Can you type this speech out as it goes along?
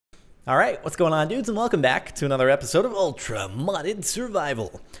Alright, what's going on, dudes, and welcome back to another episode of Ultra Modded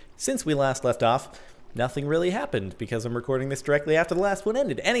Survival. Since we last left off, nothing really happened because I'm recording this directly after the last one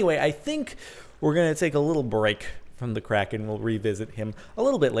ended. Anyway, I think we're going to take a little break from the Kraken. We'll revisit him a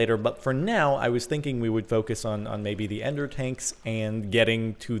little bit later, but for now, I was thinking we would focus on maybe the Ender tanks and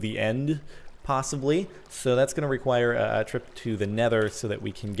getting to the end, possibly. So that's going to require a trip to the Nether so that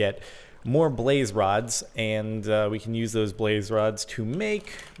we can get more blaze rods, and we can use those blaze rods to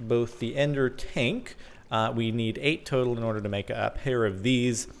make both the Ender tank. We need 8 total in order to make a pair of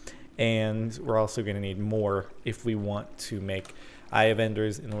these, and we're also going to need more if we want to make Eye of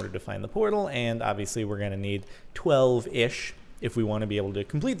Enders in order to find the portal, and obviously we're going to need 12-ish if we want to be able to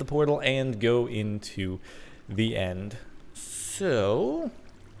complete the portal and go into the end. So,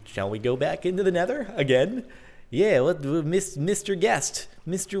 shall we go back into the Nether again? Yeah, what, Mr. Guest,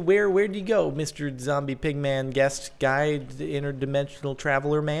 Mr. Where'd you go, Mr. Zombie Pigman Guest Guide, Interdimensional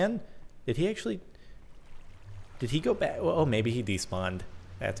Traveler Man? Did he go back? Oh, maybe he despawned.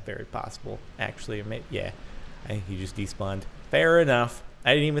 That's very possible, actually. Yeah, I think he just despawned. Fair enough.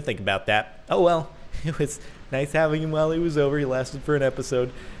 I didn't even think about that. Oh well, it was nice having him while he was over. He lasted for an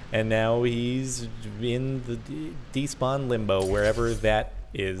episode, and now he's in the despawn limbo, wherever that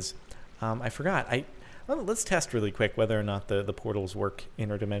is. I forgot. Let's test really quick whether or not the portals work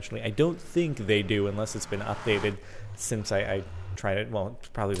interdimensionally. I don't think they do unless it's been updated since I tried it. Well, it's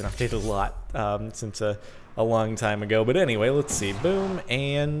probably been updated a lot since a long time ago. But anyway, let's see. Boom.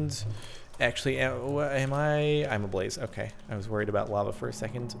 And actually, I'm a blaze. Okay. I was worried about lava for a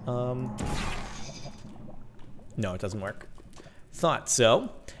second. No, it doesn't work. Thought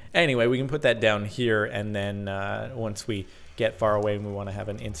so. Anyway, we can put that down here, and then once we get far away and we want to have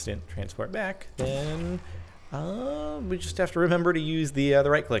an instant transport back, then we just have to remember to use the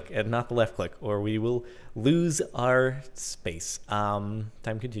right click and not the left click, or we will lose our space. Time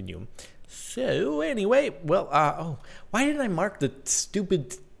continuum. So anyway, well, oh, why didn't I mark the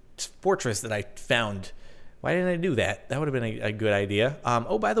stupid fortress that I found? Why didn't I do that? That would have been a good idea.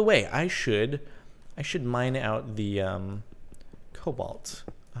 Oh, by the way, I should mine out the cobalt,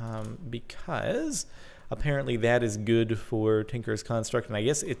 because apparently that is good for Tinker's Construct, and I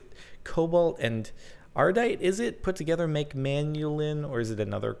guess cobalt and ardite, is it, put together make manulin, or is it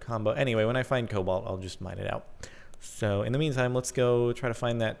another combo? Anyway, when I find cobalt, I'll just mine it out. So in the meantime, let's go try to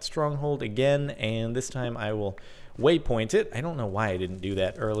find that stronghold again, and this time I will waypoint it. I don't know why I didn't do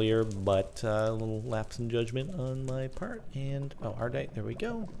that earlier, but a little lapse in judgment on my part. And, oh, ardite, there we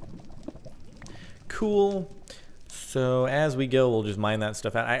go. Cool. So as we go, we'll just mine that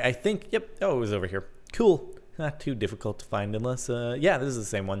stuff out. I think, yep, oh, it was over here. Cool. Not too difficult to find unless, yeah, this is the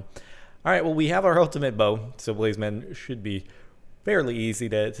same one. All right, well, we have our ultimate bow, so Blazemen should be fairly easy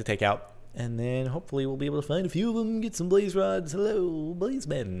to take out. And then hopefully we'll be able to find a few of them, get some blaze rods. Hello,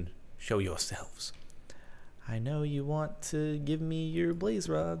 Blazemen. Show yourselves. I know you want to give me your blaze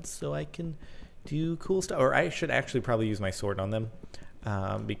rods so I can do cool stuff. Or I should actually probably use my sword on them,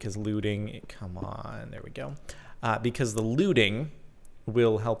 because looting, come on, there we go. Because the looting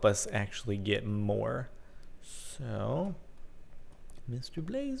will help us actually get more. So, Mr.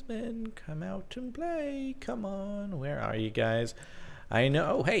 Blazeman, come out and play. Come on, where are you guys? I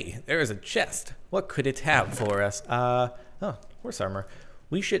know. Oh, hey, there is a chest. What could it have for us? Oh, horse armor.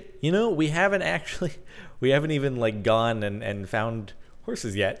 We should, you know, we haven't even like gone and found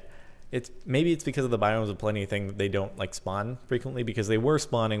horses yet. Maybe it's because of the Biomes O Plenty thing that they don't like spawn frequently, because they were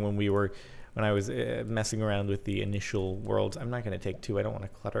spawning when I was messing around with the initial worlds. I'm not going to take 2. I don't want to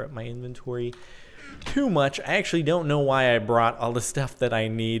clutter up my inventory too much. I actually don't know why I brought all the stuff that I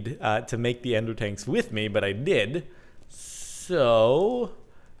need to make the ender tanks with me, but I did. So,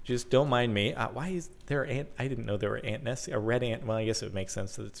 just don't mind me. Why is there ant? I didn't know there were ant nests. A red ant. Well, I guess it would make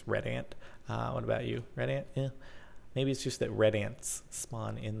sense that it's red ant. What about you? Red ant? Yeah. Maybe it's just that red ants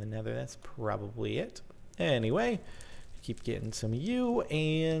spawn in the Nether. That's probably it. Anyway, keep getting some of you,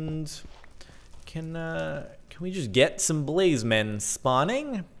 and can we just get some Blazemen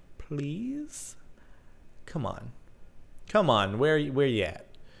spawning, please? Come on. Come on. Where you at?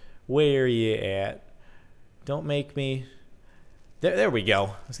 Where you at? Don't make me... There we go.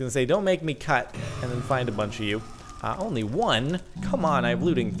 I was going to say, don't make me cut and then find a bunch of you. Only 1? Come on, I have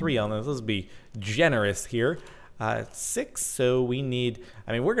looting 3 on this. Let's be generous here. 6, so we need...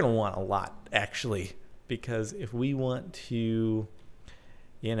 I mean, we're going to want a lot, actually, because if we want to,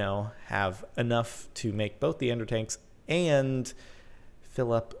 you know, have enough to make both the ender tanks and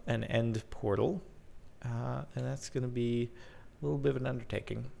fill up an end portal, and that's going to be a little bit of an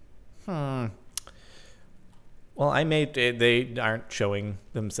undertaking. Well, they aren't showing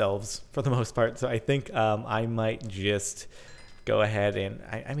themselves for the most part, so I think I might just go ahead and,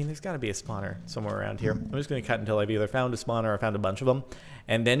 I mean, there's got to be a spawner somewhere around here. I'm just going to cut until I've either found a spawner or found a bunch of them,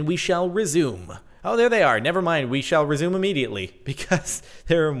 and then we shall resume. Oh, there they are. Never mind. We shall resume immediately because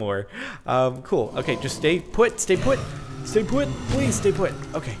there are more. Cool. Okay, just stay put. Stay put. Stay put. Please stay put.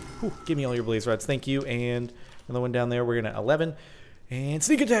 Okay. Whew, give me all your blaze rods. Thank you. And another one down there. We're going to 11. And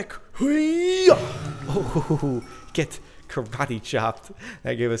sneak attack. Oh, get karate chopped.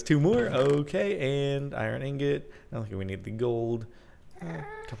 That gave us 2 more. Okay, and iron ingot. I don't think we need the gold. A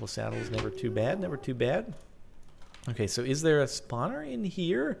couple saddles. Never too bad. Never too bad. Okay, so is there a spawner in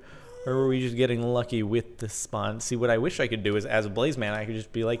here? Or were we just getting lucky with the spawn? See, what I wish I could do is, as a blaze man, I could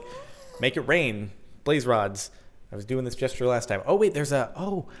just be like, make it rain. Blaze rods. I was doing this gesture last time. Oh, wait, there's a...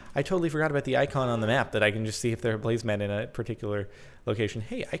 Oh, I totally forgot about the icon on the map that I can just see if there are blaze men in a particular location.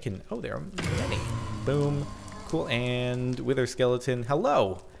 Hey, I can... Oh, there are many. Boom. Cool. And wither skeleton.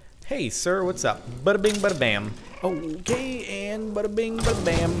 Hello. Hey, sir, what's up? Bada bing, bada bam. Okay, and bada bing, bada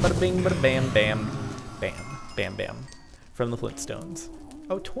bam, bada bing, bada bam, bam. Bam, bam, bam. From the Flintstones.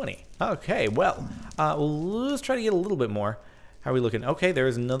 Oh, 20. Okay, well, let's try to get a little bit more. How are we looking? Okay, there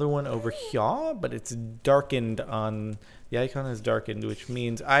is another one over here, but it's darkened on... The icon is darkened, which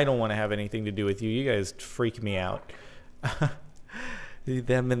means I don't want to have anything to do with you. You guys freak me out.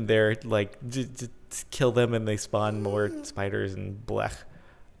 Them and their, like, just kill them and they spawn more spiders and blech.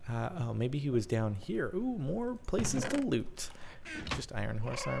 Oh, maybe he was down here. Ooh, more places to loot. Just iron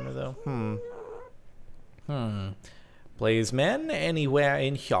horse armor, though. Blaze men anywhere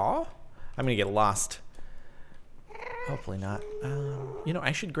in here? I'm gonna get lost. Hopefully not. You know,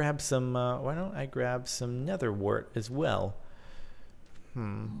 I should grab some, why don't I grab some nether wart as well?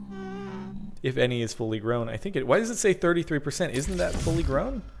 If any is fully grown. I think it, why does it say 33%? Isn't that fully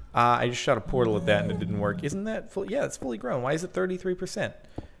grown? I just shot a portal at that and it didn't work. Isn't that full? Yeah, it's fully grown. Why is it 33%?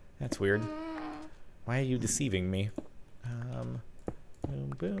 That's weird. Why are you deceiving me?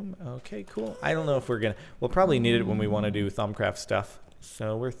 Boom, boom. Okay, cool. I don't know if we're gonna... We'll probably need it when we want to do Thumbcraft stuff.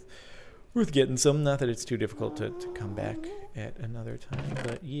 So worth getting some. Not that it's too difficult to come back at another time.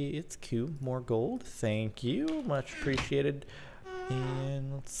 But yeah, it's cool. More gold. Thank you. Much appreciated.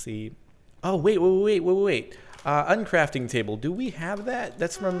 And let's see. Oh, wait. Uncrafting table. Do we have that?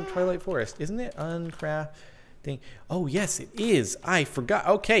 That's from Twilight Forest, isn't it? Uncrafting. Oh, yes, it is. I forgot.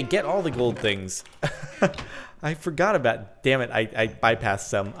 Okay, get all the gold things. I forgot about... Damn it, I bypassed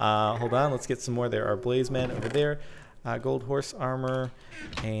some. Hold on, let's get some more. There are blaze men over there. Gold horse armor.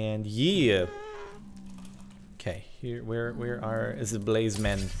 And yeah. Okay, here, where is the blaze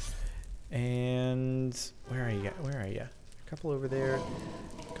men? And where are you? Where are you? A couple over there.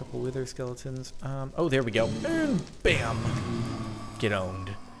 A couple wither skeletons. Oh, there we go. And bam. Get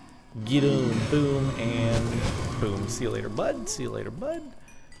owned. Get owned. Boom and boom. See you later, bud. See you later, bud.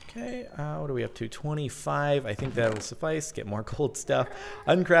 Okay, what are we up to? 25. I think that'll suffice. Get more gold stuff.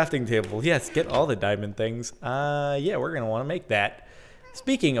 Uncrafting table. Yes, get all the diamond things. Yeah, we're going to want to make that.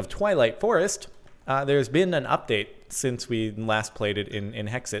 Speaking of Twilight Forest, there's been an update since we last played it in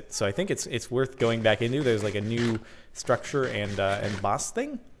Hexit, so I think it's worth going back into. There's like a new structure and boss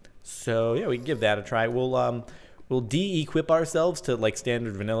thing. So yeah, we can give that a try. We'll de-equip ourselves to like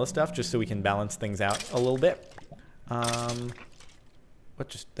standard vanilla stuff just so we can balance things out a little bit.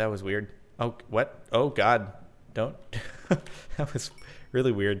 That was weird. Oh, what? Oh, God. Don't. That was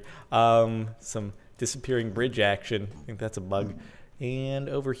really weird. Some disappearing bridge action. I think that's a bug. And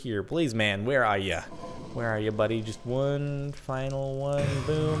over here, Blaze Man, where are ya? Where are you, buddy? Just one final one.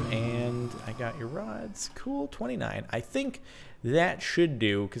 Boom. And I got your rods. Cool. 29. I think that should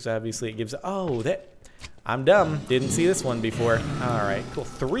do, because obviously it gives... Oh, that... I'm dumb. Didn't see this one before. All right. Cool.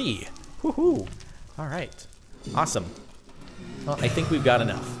 3. Woohoo. All right. Awesome. Well, I think we've got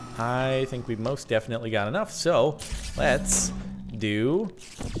enough. I think we've most definitely got enough. So let's do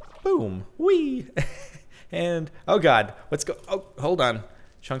boom. Whee. And oh God, let's go. Oh, hold on.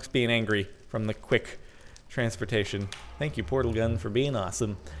 Chunk's being angry from the quick transportation. Thank you, Portal Gun, for being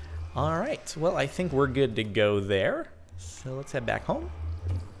awesome. All right. Well, I think we're good to go there. So let's head back home.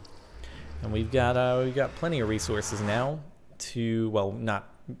 And we've got plenty of resources now to, well, not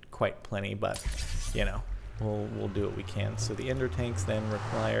quite plenty, but you know. We'll do what we can. So the ender tanks then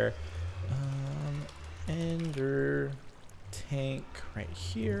require ender tank right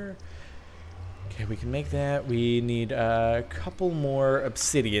here. Okay, we can make that. We need a couple more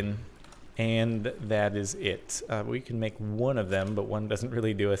obsidian, and that is it. We can make one of them, but one doesn't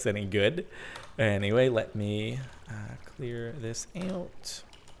really do us any good. Anyway, let me clear this out.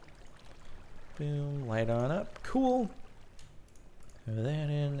 Boom, light on up. Cool. Throw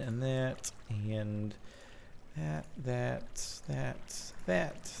that in, and that, and... that,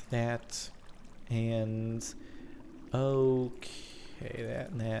 and Okay,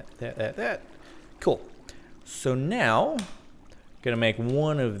 that. Cool. So now, gonna make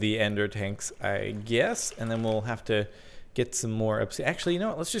one of the ender tanks, I guess, and then we'll have to get some more obsidian. Actually, you know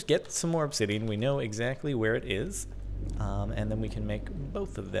what? Let's just get some more obsidian. We know exactly where it is, and then we can make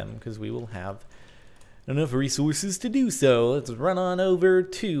both of them because we will have enough resources to do so. Let's run on over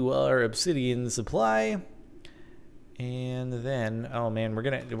to our obsidian supply. And then, oh man, we're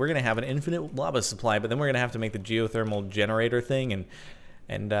gonna have an infinite lava supply, but then we're gonna have to make the geothermal generator thing,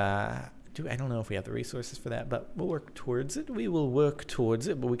 and I don't know if we have the resources for that, but we'll work towards it. We will work towards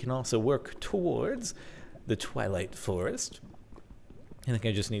it, but we can also work towards the Twilight Forest. I think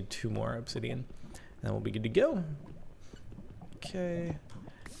I just need 2 more obsidian, and then we'll be good to go. Okay,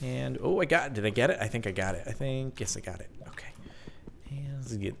 and oh, did I get it? I think I got it. Yes, I got it. Okay, and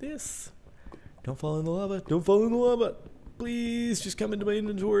let's get this. Don't fall in the lava. Don't fall in the lava. Please, just come into my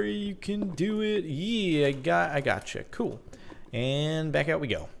inventory. You can do it. Yeah, I gotcha. Cool. And back out we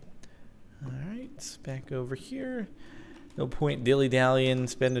go. All right, back over here. No point dilly-dallying,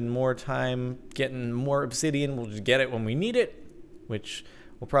 spending more time getting more obsidian. We'll just get it when we need it, which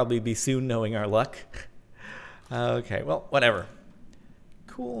will probably be soon, knowing our luck. Okay, well, whatever.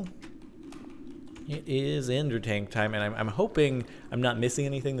 Cool. It is ender tank time, and I'm hoping I'm not missing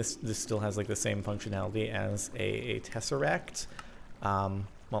anything. This still has like the same functionality as a tesseract.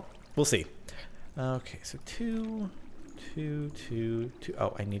 Well, we'll see. Okay, so 2.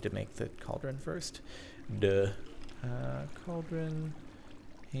 Oh, I need to make the cauldron first. Duh. Cauldron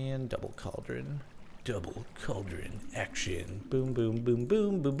and double cauldron. Double cauldron action. Boom, boom, boom,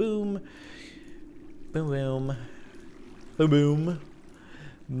 boom, boom, boom. Boom, boom. Boom, boom.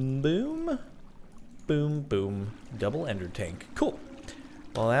 Boom. Boom, boom. Double ender tank. Cool.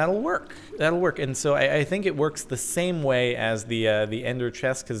 Well, that'll work. That'll work. And so I think it works the same way as the ender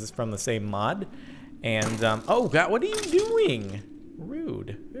chest because it's from the same mod. And, oh, God, what are you doing?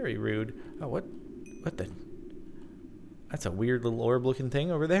 Rude. Very rude. Oh, what the? That's a weird little orb looking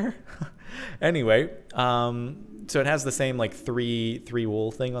thing over there. Anyway, so it has the same, like, three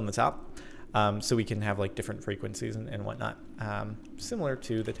wool thing on the top. So we can have, like, different frequencies and whatnot. Similar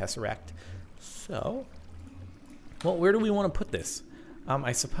to the Tesseract. So, well, where do we want to put this?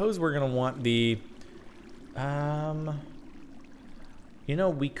 I suppose we're going to want the, you know,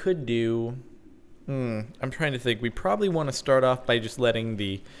 we could do, I'm trying to think. We probably want to start off by just letting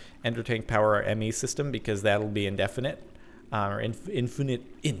the ender tank power our ME system because that'll be indefinite, or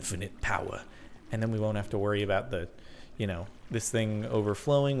infinite power. And then we won't have to worry about the, you know, this thing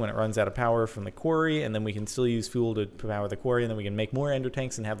overflowing when it runs out of power from the quarry, and then we can still use fuel to power the quarry, and then we can make more ender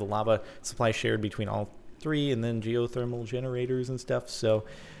tanks and have the lava supply shared between all 3, and then geothermal generators and stuff. So,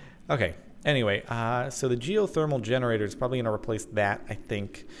 okay. Anyway, so the geothermal generator is probably going to replace that, I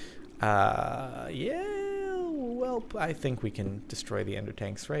think. Yeah, well, I think we can destroy the ender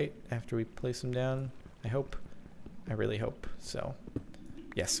tanks, right? After we place them down, I hope. I really hope. So,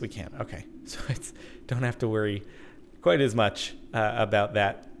 yes, we can. Okay, so it's don't have to worry quite as much about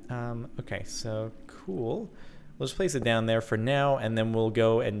that. Okay, so cool. We'll just place it down there for now, and then we'll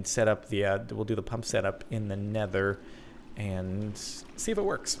go and set up the, we'll do the pump setup in the nether and see if it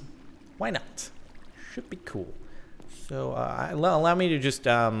works. Why not? Should be cool. So allow me to just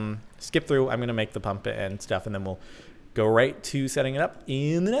skip through. I'm going to make the pump and stuff, and then we'll go right to setting it up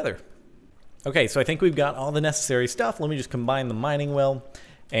in the nether. Okay, so I think we've got all the necessary stuff. Let me just combine the mining well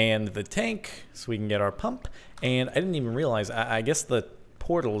and the tank so we can get our pump. And I didn't even realize, I guess the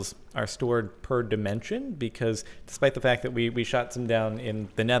portals are stored per dimension because despite the fact that we shot some down in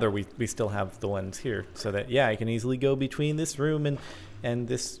the nether, we still have the ones here. So that, yeah, I can easily go between this room and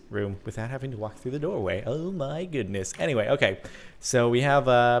this room without having to walk through the doorway. Oh my goodness. Anyway, okay. So we have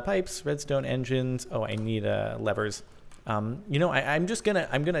pipes, redstone engines. Oh, I need levers. You know, I'm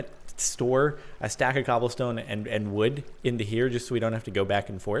gonna store a stack of cobblestone and wood into here just so we don't have to go back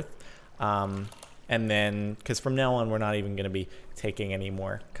and forth. And then, because from now on, we're not even going to be taking any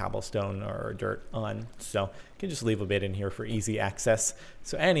more cobblestone or dirt on. So, you can just leave a bit in here for easy access.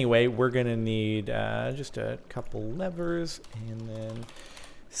 So anyway, we're going to need just a couple levers and then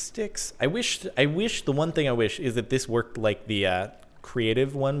sticks. The one thing I wish is that this worked like the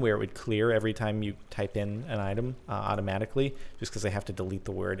creative one where it would clear every time you type in an item automatically, just because I have to delete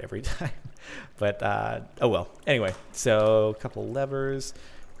the word every time. But, oh well. Anyway, so a couple levers.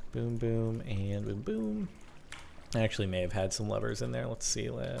 Boom, boom, and boom, boom. I actually may have had some levers in there. Let's see,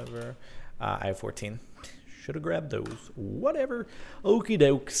 lever. I have 14. Should have grabbed those. Whatever. Okie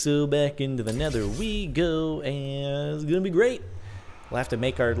doke. So back into the nether we go, and it's gonna be great. We'll have to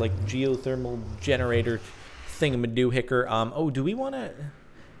make our like geothermal generator thingamadoohicker. Oh, do we want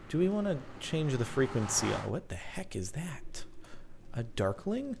Do we want to change the frequency? What the heck is that? A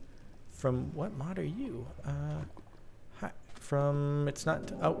Darkling? From what mod are you? Hi, from, it's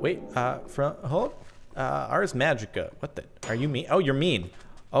not, oh wait, from, hold, Ars Magica. What the, are you mean? Oh, you're mean.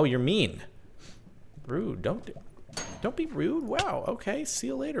 Oh, you're mean. Rude, don't be rude. Wow, okay, see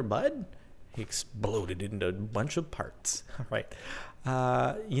you later, bud. He exploded into a bunch of parts. All right.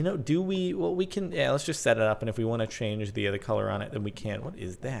 You know, do we, well, we can, yeah, let's just set it up, and if we want to change the other color on it, then we can. What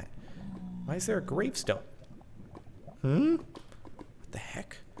is that? Why is there a gravestone? What the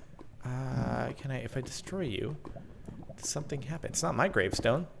heck? Can I, if I destroy you, does something happen? It's not my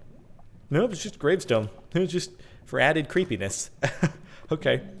gravestone. No, it's just gravestone. It was just for added creepiness.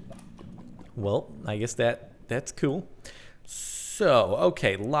 Okay. Well, I guess that's cool. So,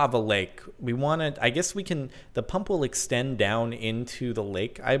 okay, lava lake. We want to, I guess we can, the pump will extend down into the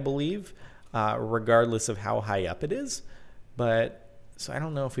lake, I believe, regardless of how high up it is. But, so I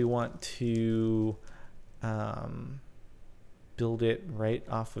don't know if we want to build it right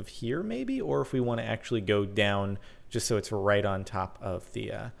off of here, maybe, or if we want to actually go down just so it's right on top of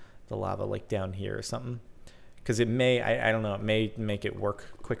the lava, like down here or something. Because it may, I don't know, it may make it work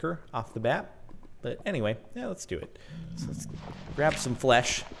quicker off the bat. But anyway, yeah, let's do it. So let's grab some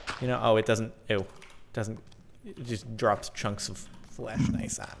flesh. You know, oh, it doesn't, it just drops chunks of flesh.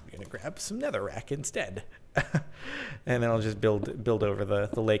 Nice. I'm going to grab some netherrack instead. And then I'll just build over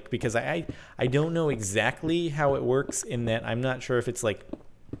the lake, because I don't know exactly how it works, in that I'm not sure if it's like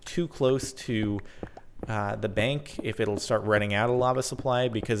too close to the bank, if it'll start running out of lava supply,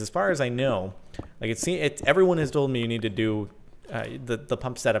 because as far as I know, like everyone has told me you need to do the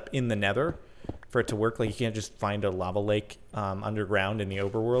pump setup in the nether for it to work. Like, you can't just find a lava lake underground in the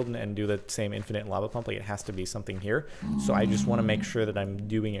overworld and do the same infinite lava pump. Like, it has to be something here. So I just want to make sure that I'm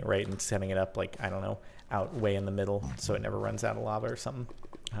doing it right and setting it up, like, I don't know, out way in the middle so it never runs out of lava or something.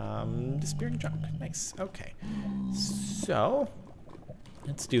 Disappearing junk. Nice. Okay. So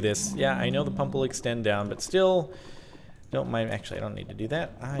let's do this. Yeah, I know the pump will extend down, but still, don't mind. Actually, I don't need to do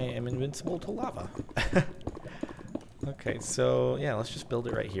that. I am invincible to lava. Okay, so yeah, let's just build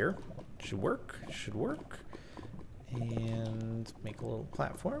it right here. Should work. Should work. And make a little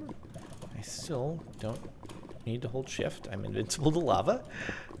platform. I still don't need to hold shift. I'm invincible to lava.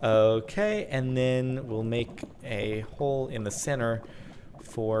 Okay, and then we'll make a hole in the center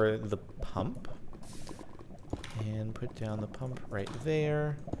for the pump. And put down the pump right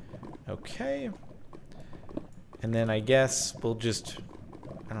there. Okay. And then I guess we'll just,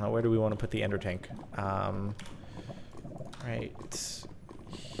 I don't know, where do we want to put the ender tank? Right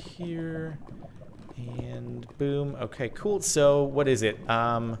here. And boom. Okay, cool. So what is it?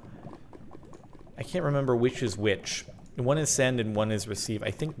 I can't remember which is which. One is send and one is receive.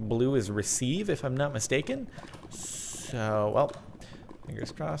 I think blue is receive, if I'm not mistaken. So, well,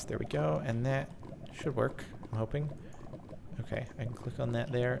 fingers crossed. There we go. And that should work, I'm hoping. Okay, I can click on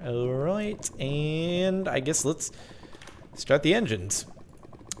that there. All right. And I guess let's start the engines.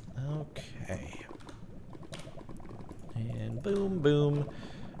 Okay. And boom, boom.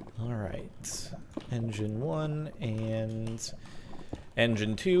 All right. Engine 1 and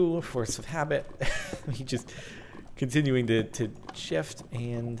engine 2, force of habit. We just continuing to shift,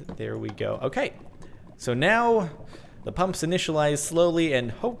 and there we go. Okay, so now the pumps initialize slowly, and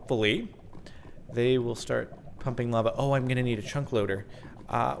hopefully they will start pumping lava. Oh, I'm gonna need a chunk loader.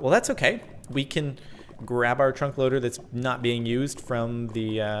 Well, that's okay. We can grab our chunk loader that's not being used from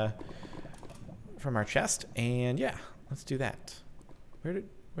the from our chest, and yeah, let's do that. Where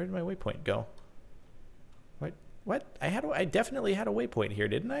did my waypoint go? What? I definitely had a waypoint here,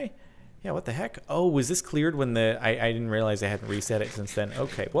 didn't I? Yeah, what the heck? Oh, was this cleared when I didn't realize I hadn't reset it since then.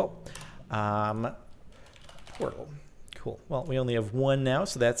 Okay, well, portal. Cool. Well, we only have one now,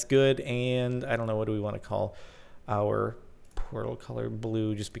 so that's good. And I don't know, what do we want to call our portal color?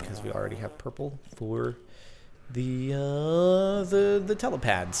 Blue, just because we already have purple for the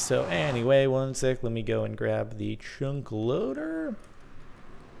telepads. So anyway, one sec, let me go and grab the chunk loader.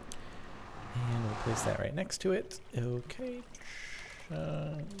 And we'll place that right next to it. Okay.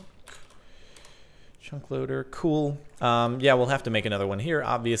 Chunk loader. Cool. Yeah, we'll have to make another one here,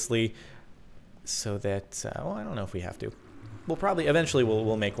 obviously, so that, well, I don't know if we have to. We'll probably, eventually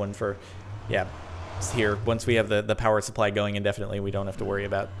we'll make one for, yeah, here. Once we have the power supply going indefinitely, we don't have to worry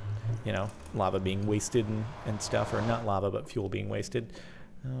about, you know, lava being wasted and stuff, or not lava, but fuel being wasted.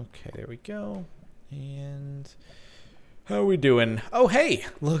 Okay, there we go. And how are we doing? Oh, hey,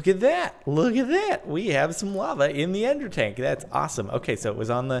 look at that. Look at that. We have some lava in the ender tank. That's awesome. Okay, so it was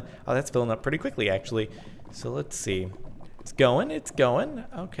on the, oh, that's filling up pretty quickly, actually. So let's see. It's going. It's going.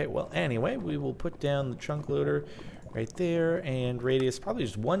 Okay, well, anyway, we will put down the chunk loader right there, and radius probably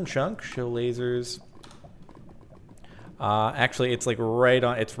just one chunk. Show lasers. Actually, it's like right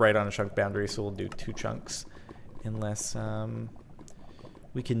on a chunk boundary, so we'll do 2 chunks, unless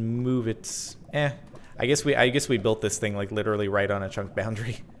we can move it. I guess we built this thing like literally right on a chunk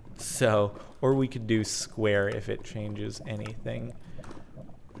boundary. So, or we could do square if it changes anything.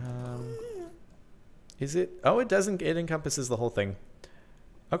 Is it? Oh, it doesn't. It encompasses the whole thing.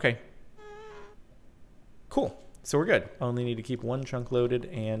 Okay. Cool. So we're good. Only need to keep 1 chunk loaded.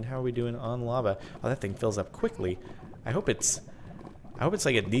 And how are we doing on lava? Oh, that thing fills up quickly. I hope it's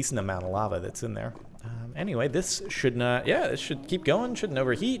like a decent amount of lava that's in there. Anyway, this should not. Yeah, this should keep going. Shouldn't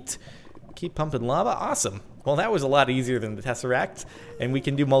overheat. Keep pumping lava. Awesome. Well, that was a lot easier than the Tesseract, and we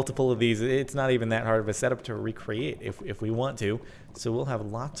can do multiple of these. It's not even that hard of a setup to recreate if we want to. So we'll have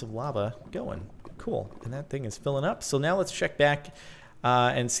lots of lava going. Cool. And that thing is filling up. So now let's check back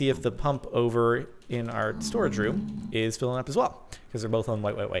and see if the pump over in our storage room is filling up as well, because they're both on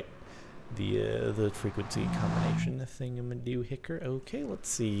white. The frequency combination, the thingamadoo hicker. Okay, let's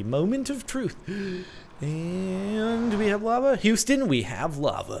see. Moment of truth. And do we have lava? Houston, we have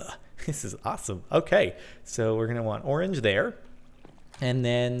lava. This is awesome. Okay, so we're going to want orange there. And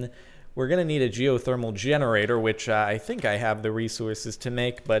then we're going to need a geothermal generator, which I think I have the resources to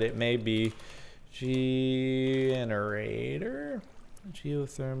make, but it may be generator.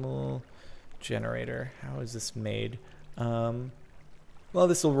 Geothermal generator. How is this made? Well,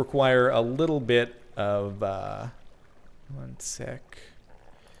 this will require a little bit of, 1 sec.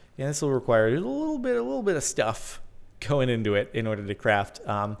 Yeah, this will require a little bit of stuff going into it in order to craft.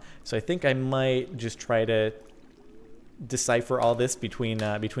 So I think I might just try to decipher all this between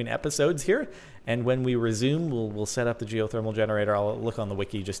episodes here, and when we resume, we'll set up the geothermal generator. I'll look on the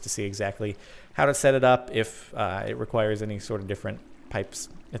wiki just to see exactly how to set it up, if it requires any sort of different pipes,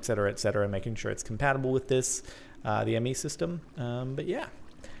 etc., making sure it's compatible with this, the ME system. But yeah,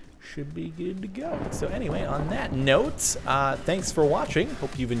 should be good to go. So anyway, on that note, thanks for watching.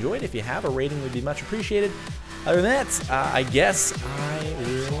 Hope you've enjoyed. If you have, a rating would be much appreciated. Other than that, I guess I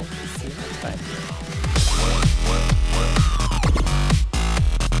will see you next time.